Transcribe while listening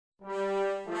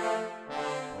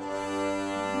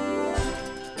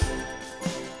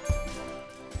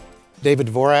David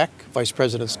Dvorak, Vice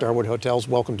President, Starwood Hotels.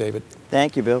 Welcome, David.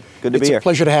 Thank you, Bill. Good to be here. It's a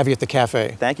pleasure to have you at the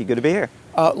cafe. Thank you. Good to be here.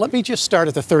 Let me just start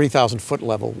at the 30,000-foot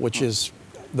level, which is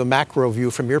the macro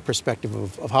view from your perspective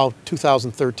of how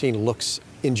 2013 looks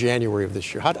in January of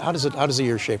this year. How does the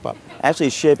year shape up? Actually,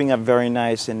 it's shaping up very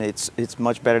nice, and it's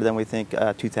much better than we think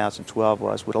 2012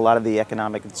 was. With a lot of the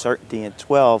economic uncertainty in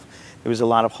 12, there was a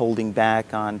lot of holding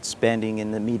back on spending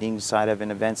in the meeting side of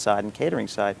an event side and catering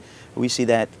side. We see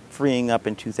that freeing up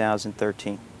in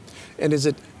 2013. And is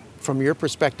it, from your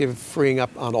perspective, freeing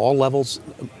up on all levels,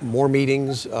 more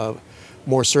meetings,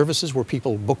 more services? Were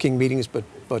people booking meetings but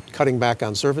cutting back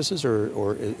on services,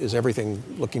 or is everything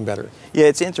looking better? Yeah,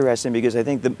 it's interesting because I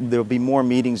think there'll be more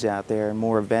meetings out there and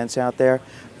more events out there.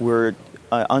 We're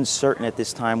uncertain at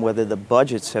this time whether the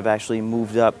budgets have actually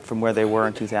moved up from where they were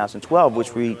in 2012,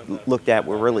 which we looked at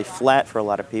were really flat for a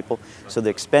lot of people. So the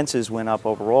expenses went up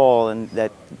overall, and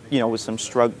that, was some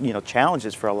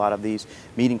challenges for a lot of these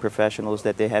meeting professionals,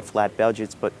 that they had flat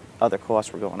budgets, but other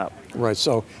costs were going up. Right,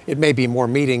 so it may be more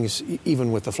meetings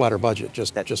even with the flatter budget,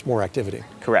 just more activity.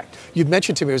 Correct. You'd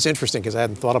mentioned to me, it was interesting because I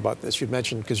hadn't thought about this, you'd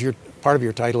mentioned, because part of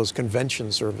your title is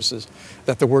convention services,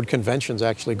 that the word convention's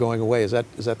actually going away. Is that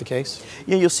the case?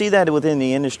 Yeah, you'll see that within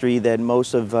the industry, that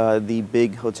most of the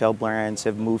big hotel brands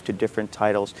have moved to different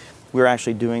titles. We're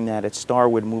actually doing that at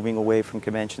Starwood, moving away from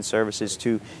convention services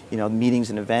to, meetings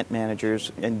and event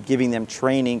managers, and giving them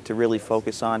training to really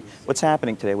focus on what's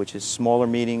happening today, which is smaller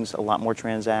meetings, a lot more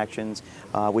transactions,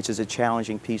 which is a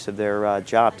challenging piece of their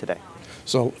job today.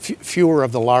 So fewer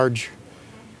of the large,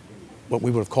 what we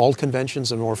would have called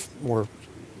conventions, and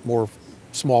more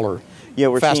smaller. Yeah,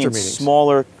 we're faster seeing meetings.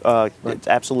 Smaller. Right. It's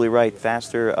absolutely right.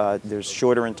 Faster. There's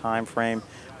shorter in time frame.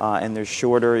 And they're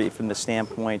shorter from the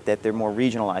standpoint that they're more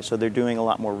regionalized. So they're doing a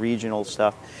lot more regional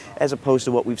stuff, as opposed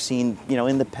to what we've seen,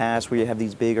 in the past, where you have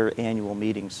these bigger annual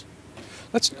meetings.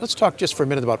 Let's talk just for a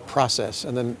minute about process,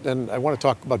 and then I want to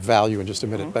talk about value in just a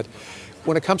minute. But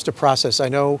when it comes to process, I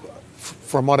know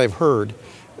from what I've heard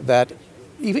that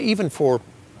even for,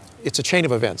 it's a chain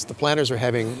of events. The planners are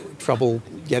having trouble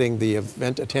getting the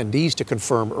event attendees to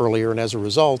confirm earlier, and as a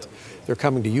result, they're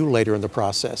coming to you later in the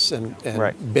process and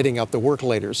right. bidding out the work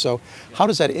later. So how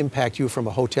does that impact you from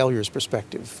a hotelier's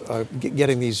perspective,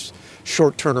 getting these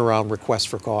short turnaround requests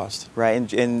for cost?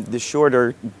 Right, and the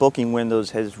shorter booking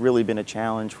windows has really been a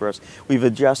challenge for us. We've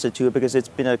adjusted to it because it's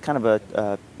been a kind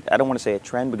of I don't want to say a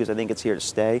trend, because I think it's here to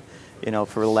stay,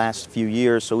 for the last few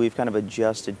years. So we've kind of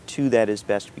adjusted to that as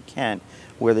best we can.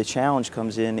 Where the challenge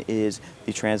comes in is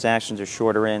the transactions are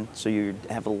shorter in, so you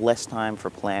have less time for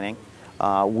planning.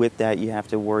 With that, you have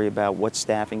to worry about what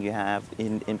staffing you have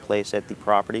in place at the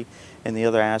property. And the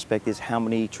other aspect is how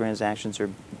many transactions are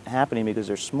happening, because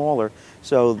they're smaller.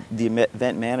 So the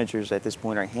event managers at this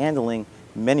point are handling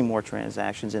many more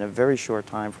transactions in a very short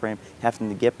time frame, having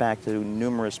to get back to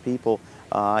numerous people.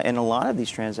 And a lot of these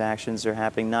transactions are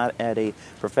happening not at a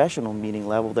professional meeting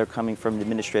level. They're coming from the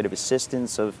administrative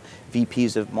assistants of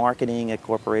VPs of marketing at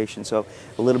corporations. So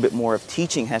a little bit more of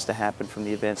teaching has to happen from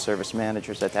the event service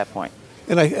managers at that point.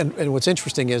 And what's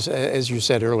interesting is, as you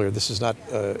said earlier, this is not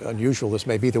unusual. This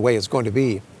may be the way it's going to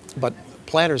be. But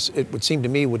planners, it would seem to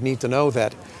me, would need to know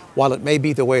that while it may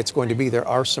be the way it's going to be, there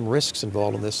are some risks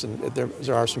involved in this, and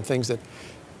there are some things that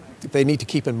they need to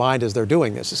keep in mind as they're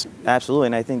doing this. Absolutely,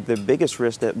 and I think the biggest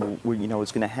risk that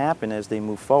is going to happen as they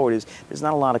move forward is there's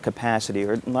not a lot of capacity,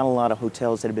 or not a lot of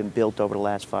hotels that have been built over the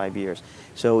last 5 years.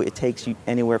 So it takes you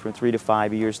anywhere from 3 to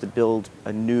 5 years to build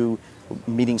a new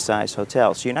meeting-sized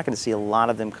hotel. So you're not going to see a lot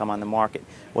of them come on the market.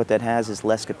 What that has is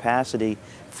less capacity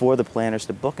for the planners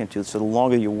to book into. So the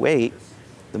longer you wait,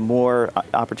 the more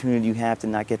opportunity you have to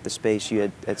not get the space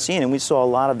you had seen. And we saw a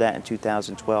lot of that in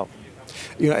 2012.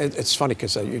 It's funny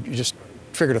because you just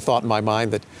triggered a thought in my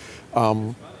mind that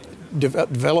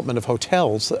development of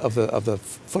hotels, of the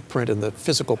footprint and the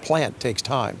physical plant, takes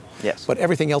time. Yes. But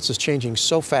everything else is changing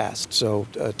so fast. So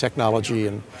technology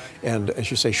and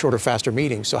as you say, shorter, faster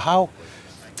meetings. So how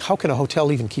can a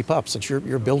hotel even keep up, since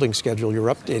your building schedule,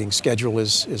 your updating schedule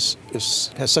has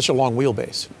such a long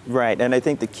wheelbase? Right, and I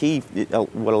think the key,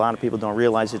 what a lot of people don't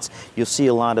realize, you'll see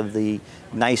a lot of the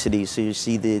niceties. So you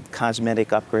see the cosmetic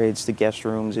upgrades to guest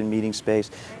rooms and meeting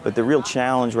space, but the real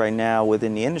challenge right now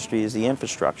within the industry is the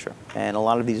infrastructure. And a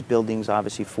lot of these buildings,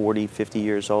 obviously 40, 50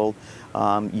 years old,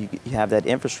 you have that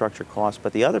infrastructure cost.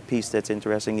 But the other piece that's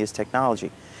interesting is technology.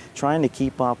 Trying to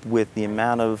keep up with the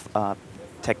amount of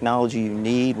technology you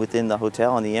need within the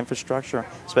hotel and the infrastructure,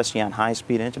 especially on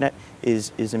high-speed internet,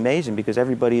 is amazing, because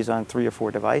everybody is on 3 or 4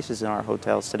 devices in our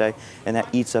hotels today, and that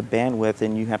eats up bandwidth,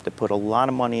 and you have to put a lot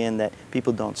of money in that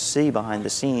people don't see behind the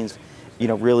scenes.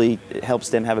 Really helps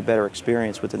them have a better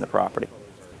experience within the property.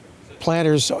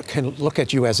 planners can look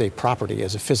at you as a property,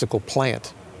 as a physical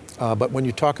plant. But when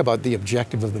you talk about the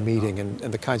objective of the meeting and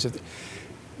the kinds of,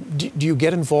 do you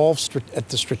get involved at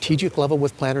the strategic level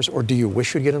with planners, or do you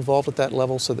wish you'd get involved at that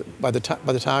level so that by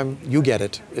the time you get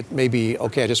it, it may be,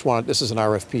 okay, this is an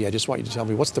RFP, I just want you to tell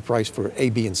me what's the price for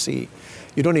A, B, and C.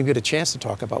 You don't even get a chance to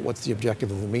talk about what's the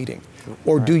objective of the meeting.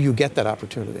 Or do you get that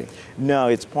opportunity? No,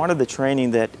 it's part of the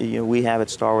training that we have at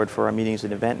Starwood for our meetings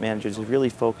and event managers is really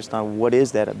focused on what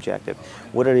is that objective?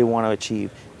 What do they want to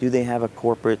achieve? Do they have a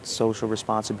corporate social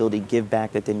responsibility, give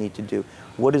back that they need to do?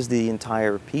 What is the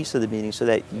entire piece of the meeting so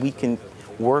that we can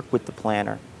work with the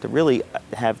planner to really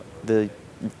have the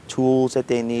tools that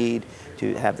they need,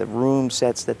 to have the room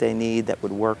sets that they need that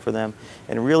would work for them,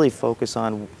 and really focus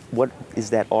on what is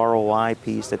that ROI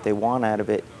piece that they want out of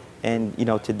it. And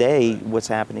today what's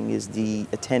happening is the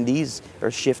attendees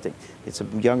are shifting. It's a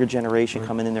younger generation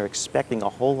coming in, they're expecting a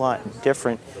whole lot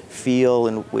different feel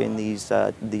in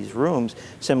these rooms,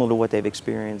 similar to what they've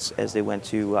experienced as they went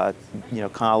to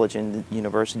college and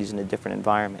universities in a different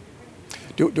environment.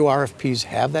 Do RFPs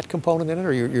have that component in it,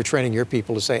 or you're training your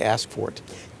people to say ask for it?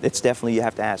 It's definitely, you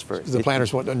have to ask for it. The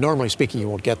planners, normally speaking, you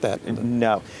won't get that.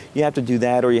 No, you have to do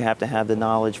that, or you have to have the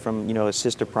knowledge from a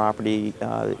sister property,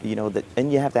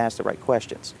 and you have to ask the right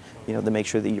questions, to make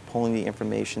sure that you're pulling the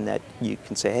information that you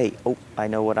can say, hey, oh, I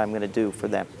know what I'm going to do for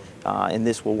them, and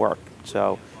this will work.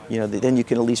 So, then you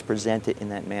can at least present it in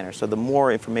that manner. So the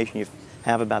more information you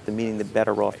have about the meeting, the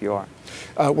better off you are.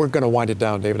 We're going to wind it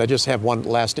down, David. I just have one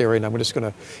last area, and I'm just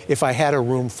going to, if I had a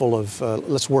room full of,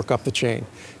 let's work up the chain.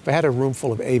 If I had a room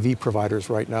full of AV providers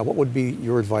right now, what would be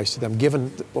your advice to them, given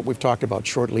what we've talked about,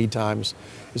 short lead times?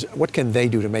 What can they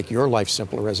do to make your life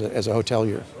simpler as a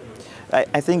hotelier?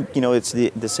 I think, it's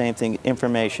the same thing,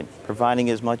 information,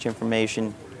 providing as much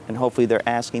information, and hopefully they're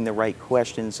asking the right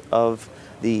questions of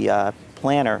the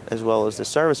planner as well as the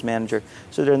service manager,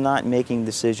 so they're not making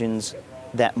decisions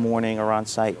that morning or on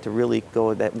site, to really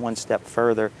go that one step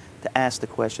further to ask the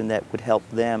question that would help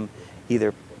them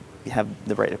either have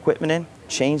the right equipment in,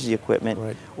 change the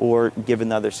equipment, or give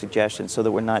another suggestion, so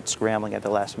that we're not scrambling at the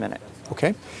last minute.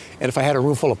 Okay. And if I had a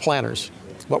room full of planners,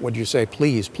 what would you say?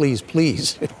 Please, please,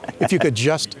 please. If you could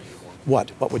just,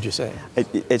 what would you say?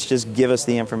 It's just give us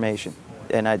the information.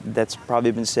 And that's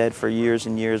probably been said for years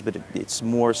and years, but it's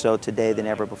more so today than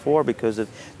ever before because of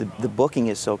the booking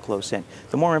is so close in.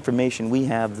 The more information we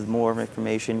have, the more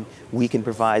information we can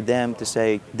provide them to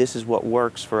say, this is what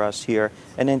works for us here,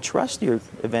 and then trust your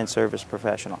event service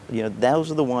professional.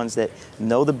 Those are the ones that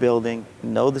know the building,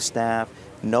 know the staff,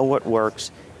 know what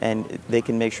works, and they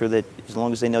can make sure that as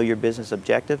long as they know your business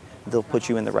objective, they'll put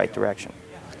you in the right direction.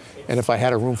 And if I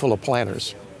had a room full of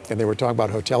planners, and they were talking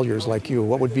about hoteliers like you,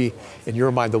 what would be, in your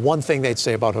mind, the one thing they'd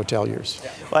say about hoteliers?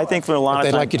 Well, I think for a lot of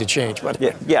they'd times, like you to change, but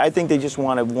yeah, I think they just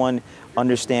want to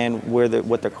understand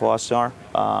what their costs are,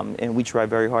 and we try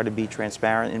very hard to be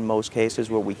transparent in most cases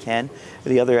where we can.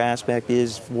 The other aspect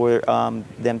is for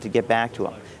them to get back to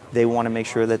them. They want to make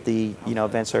sure that the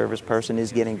event service person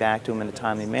is getting back to them in a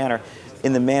timely manner,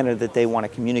 in the manner that they want to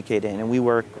communicate in. And we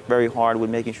work very hard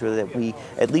with making sure that we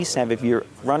at least have, if you're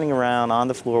running around on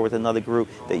the floor with another group,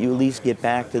 that you at least get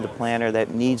back to the planner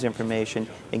that needs information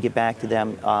and get back to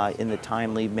them in the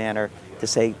timely manner to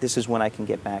say, this is when I can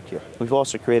get back to you. We've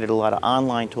also created a lot of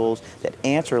online tools that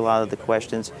answer a lot of the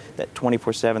questions that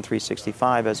 24/7,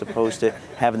 365, as opposed to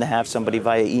having to have somebody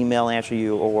via email answer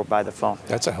you or by the phone.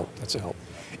 That's a help. That's a help.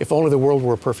 If only the world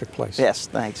were a perfect place. Yes,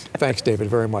 thanks. Thanks, David,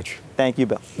 very much. Thank you,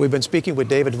 Bill. We've been speaking with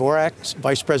David Dvorak,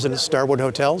 Vice President, Starwood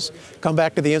Hotels. Come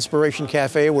back to the Inspiration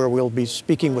Cafe, where we'll be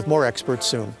speaking with more experts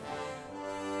soon.